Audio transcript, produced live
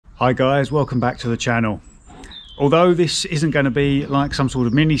Hi guys, welcome back to the channel. Although this isn't going to be like some sort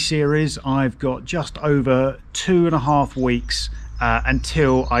of mini series, I've got just over 2.5 weeks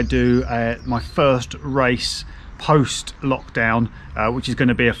until I do my first race post lockdown, which is going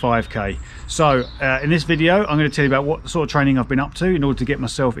to be a 5k. So in this video I'm going to tell you about what sort of training I've been up to in order to get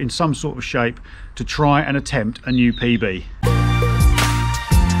myself in some sort of shape to try and attempt a new PB.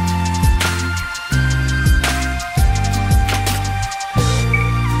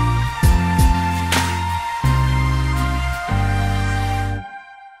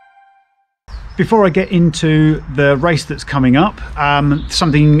 Before I get into the race that's coming up,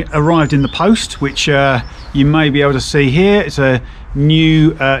 something arrived in the post, which you may be able to see here. It's a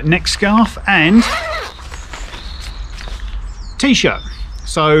new neck scarf and t-shirt.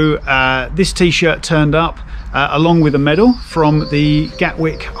 So this t-shirt turned up along with a medal from the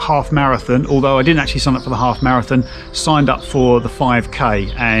Gatwick half marathon, although I didn't actually sign up for the half marathon, signed up for the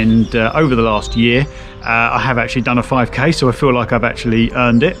 5k, and over the last year I have actually done a 5k, so I feel like I've actually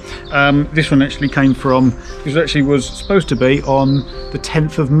earned it. This one actually came from, this actually was supposed to be on the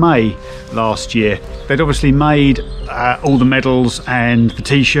 10th of May last year. They'd obviously made all the medals and the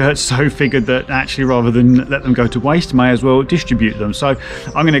t-shirts, so figured that actually rather than let them go to waste, may as well distribute them. So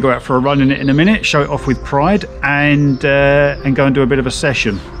I'm going to go out for a run in it in a minute, show it off with pride, and go and do a bit of a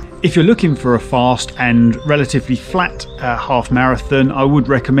session. If you're looking for a fast and relatively flat half marathon, I would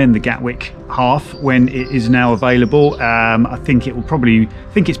recommend the Gatwick half when it is now available. I think it will probably,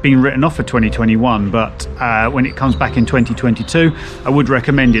 it's been written off for 2021, but when it comes back in 2022, I would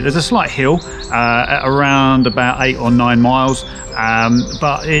recommend it. There's a slight hill at around about 8 or 9 miles,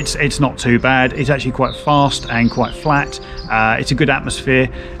 but it's not too bad. It's actually quite fast and quite flat. It's a good atmosphere,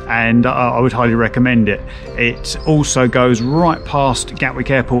 and I would highly recommend it. It also goes right past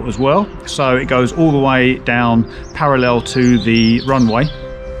Gatwick Airport as well, so it goes all the way down parallel to the runway.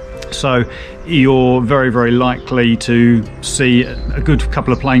 So you're very, very likely to see a good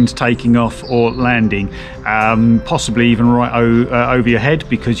couple of planes taking off or landing, possibly even right over your head,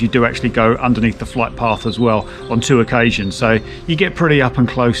 because you do actually go underneath the flight path as well on 2 occasions. So you get pretty up and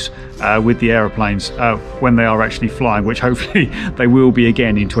close with the aeroplanes when they are actually flying, which hopefully they will be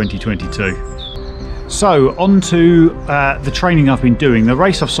again in 2022. So on to the training I've been doing. The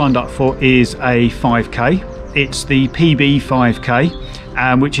race I've signed up for is a 5k. It's the PB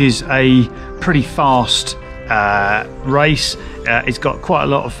 5k, which is a pretty fast race. It's got quite a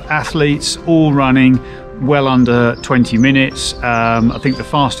lot of athletes all running well under 20 minutes. I think the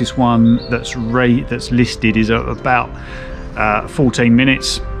fastest one that's listed is about 14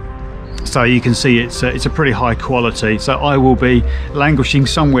 minutes. So you can see it's a pretty high quality. So I will be languishing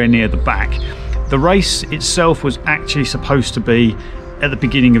somewhere near the back. The race itself was actually supposed to be at the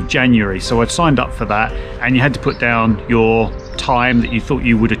beginning of January, so I'd signed up for that, and you had to put down your time that you thought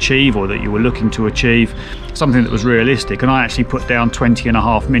you would achieve or that you were looking to achieve, something that was realistic, and I actually put down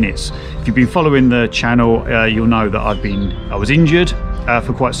 20.5 minutes. If you've been following the channel, you'll know that I was injured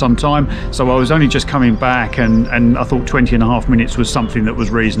for quite some time, so I was only just coming back, and I thought 20.5 minutes was something that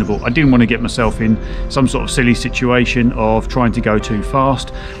was reasonable. I didn't want to get myself in some sort of silly situation of trying to go too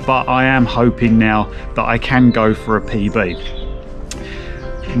fast, but I am hoping now that I can go for a PB.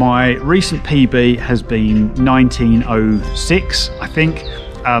 My recent PB has been 1906, I think,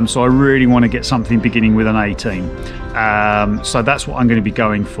 so I really want to get something beginning with an 18. So that's what I'm going to be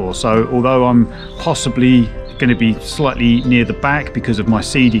going for. So although I'm possibly going to be slightly near the back because of my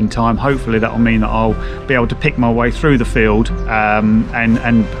seeding time, hopefully that will mean that I'll be able to pick my way through the field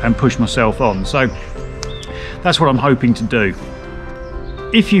and push myself on. So that's what I'm hoping to do.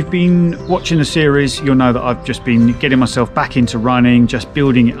 If you've been watching the series, you'll know that I've just been getting myself back into running, just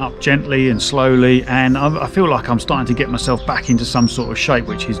building it up gently and slowly, and I feel like I'm starting to get myself back into some sort of shape,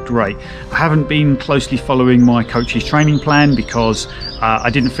 which is great. I haven't been closely following my coach's training plan because I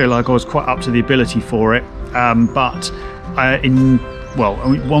didn't feel like I was quite up to the ability for it, but in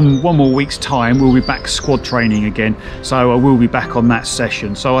one more week's time we'll be back squad training again, so I will be back on that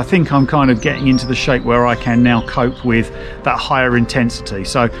session. So I think I'm kind of getting into the shape where I can now cope with that higher intensity.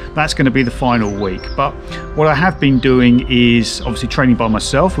 So that's going to be the final week. But what I have been doing is obviously training by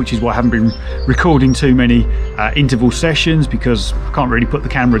myself, which is why I haven't been recording too many interval sessions, because I can't really put the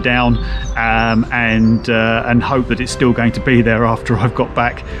camera down and hope that it's still going to be there after I've got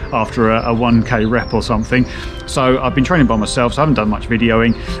back after a 1k rep or something. So I've been training by myself, so I haven't done much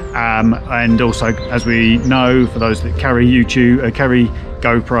videoing, and also, as we know, for those that carry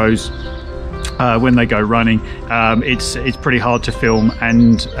GoPros when they go running, it's pretty hard to film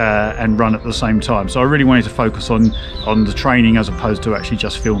and run at the same time. So I really wanted to focus on the training as opposed to actually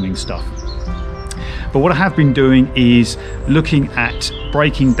just filming stuff. But what I have been doing is looking at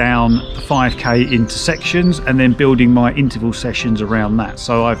breaking down the 5K into sections and then building my interval sessions around that.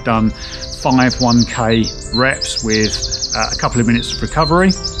 So I've done 5 1K reps with a couple of minutes of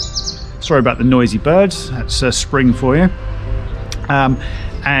recovery. Sorry about the noisy birds, that's spring for you.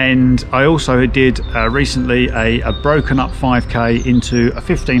 And I also did recently a broken up 5K into a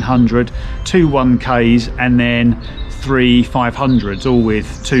 1500, 2 1Ks and then 3 500s, all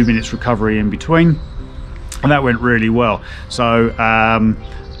with 2 minutes recovery in between, and that went really well. So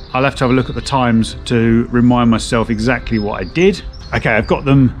I'll have to have a look at the times to remind myself exactly what I did. Okay, I've got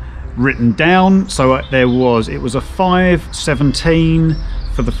them written down. So it was a 5:17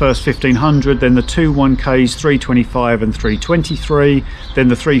 for the first 1500, then the 2 1Ks 3:25 and 3:23, then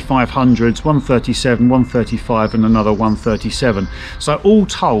the 3 500s 1:37, 1:35 and another 1:37. So all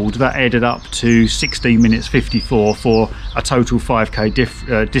told that added up to 16 minutes 54 for a total 5K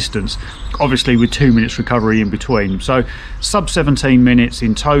distance, obviously with 2 minutes recovery in between. So sub 17 minutes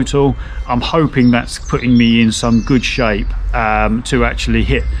in total. I'm hoping that's putting me in some good shape to actually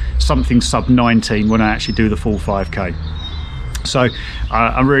hit something sub 19 when I actually do the full 5K. So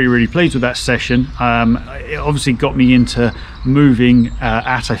I'm really pleased with that session. It obviously got me into moving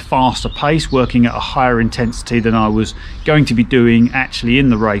at a faster pace, working at a higher intensity than I was going to be doing actually in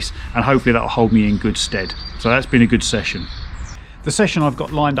the race, and hopefully that will hold me in good stead. So that's been a good session. The session I've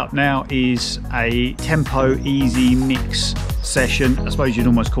got lined up now is a tempo easy mix session. I suppose you'd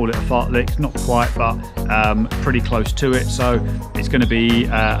almost call it a fartlek, not quite, but pretty close to it. So it's going to be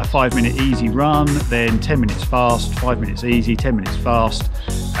a 5-minute easy run, then 10 minutes fast, 5 minutes easy, 10 minutes fast,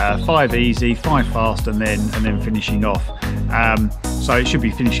 5 easy, 5 fast, and then finishing off. So it should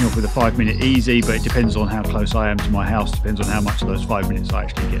be finishing off with a 5-minute easy, but it depends on how close I am to my house, depends on how much of those 5 minutes I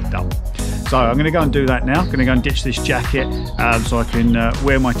actually get done. So I'm going to go and do that now. I'm going to go and ditch this jacket so I can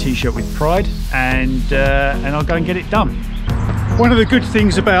wear my t-shirt with pride, and I'll go and get it done. One of the good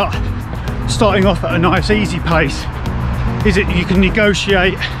things about starting off at a nice easy pace is that you can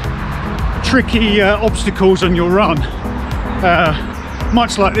negotiate tricky obstacles on your run,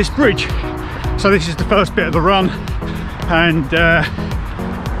 much like this bridge. So this is the first bit of the run, and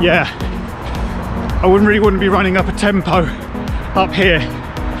yeah, I wouldn't really want to be running up a tempo up here.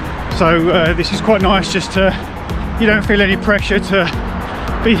 So this is quite nice, just to, you don't feel any pressure to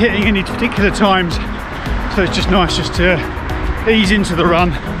be hitting any particular times. So it's just nice just to ease into the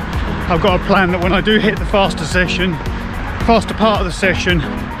run. I've got a plan that when I do hit the faster part of the session,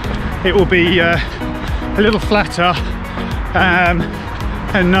 it will be a little flatter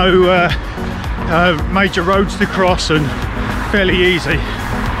and no major roads to cross, and fairly easy.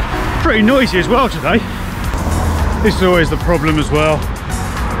 Pretty noisy as well today. This is always the problem as well,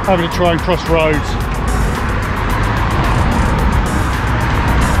 having to try and cross roads.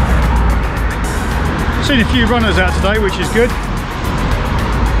 Seen a few runners out today, which is good.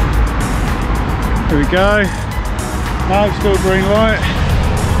 Here we go. No, still green light.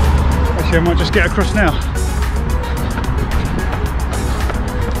 Actually, I might just get across now.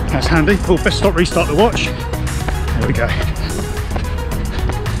 That's handy. Oh, best stop, restart the watch. There we go.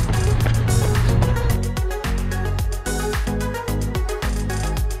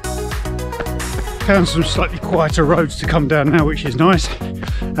 Found some slightly quieter roads to come down now, which is nice.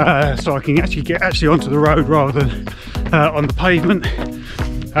 So I can actually get onto the road rather than on the pavement.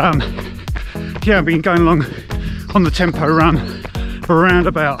 Yeah, I've been going along on the tempo run around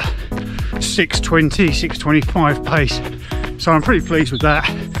about 6:20, 6:25 pace. So I'm pretty pleased with that.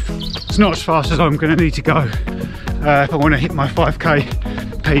 It's not as fast as I'm going to need to go if I want to hit my 5K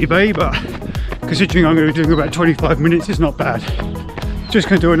PB, but considering I'm going to be doing about 25 minutes, it's not bad. Just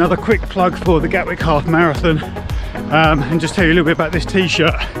going to do another quick plug for the Gatwick Half Marathon, and just tell you a little bit about this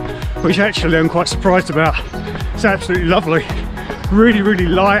t-shirt, which actually I'm quite surprised about. It's absolutely lovely, really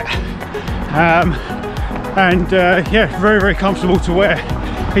light, and yeah, very comfortable to wear.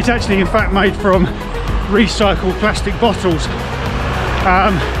 It's actually in fact made from recycled plastic bottles,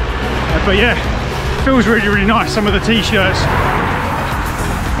 but yeah, feels really nice. Some of the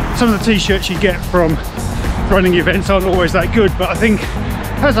t-shirts you get from running events aren't always that good, but I think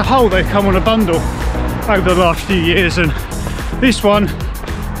as a whole they've come on a bundle over the last few years, and this one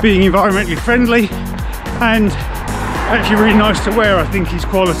being environmentally friendly and actually really nice to wear, I think is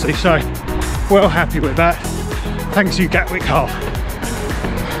quality. So well happy with that. Thanks to Gatwick Half.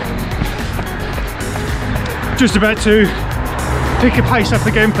 Just about to pick a pace up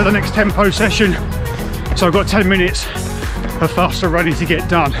again for the next tempo session. So I've got 10 minutes of faster running to get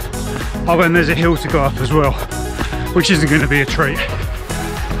done. Oh, and there's a hill to go up as well, which isn't going to be a treat.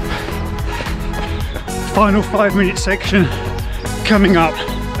 Final 5-minute section coming up.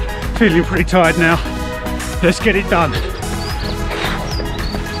 Feeling pretty tired now. let's get it done.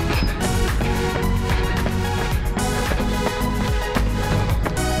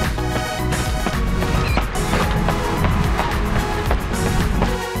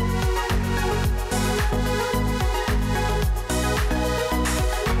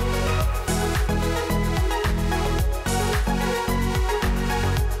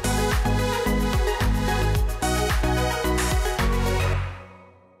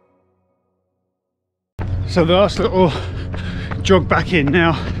 So the last little jog back in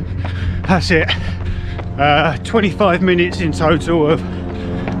now, that's it. 25 minutes in total of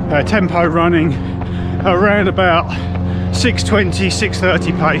tempo running around about 6:20,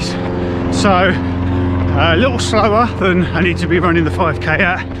 6:30 pace. So a little slower than I need to be running the 5k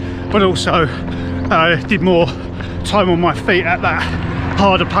at, but also did more time on my feet at that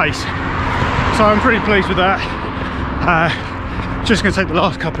harder pace. So I'm pretty pleased with that. Just going to take the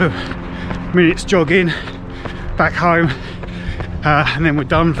last couple of minutes jogging back home, and then we're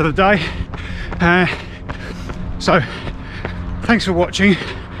done for the day. So thanks for watching.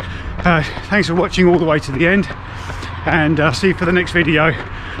 Thanks for watching all the way to the end, and see you for the next video.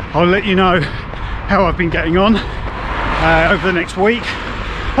 I'll let you know how I've been getting on over the next week.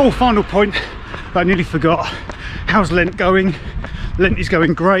 Oh, final point that I nearly forgot. How's Lent going? Lent is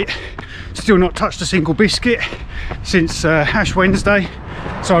going great. Still not touched a single biscuit since Ash Wednesday,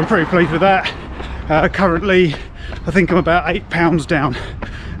 so I'm pretty pleased with that. Currently I think I'm about 8 pounds down.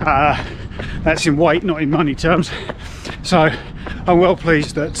 That's in weight, not in money terms. So I'm well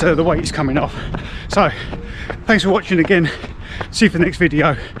pleased that the weight is coming off. So thanks for watching again. See you for the next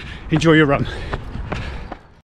video. Enjoy your run.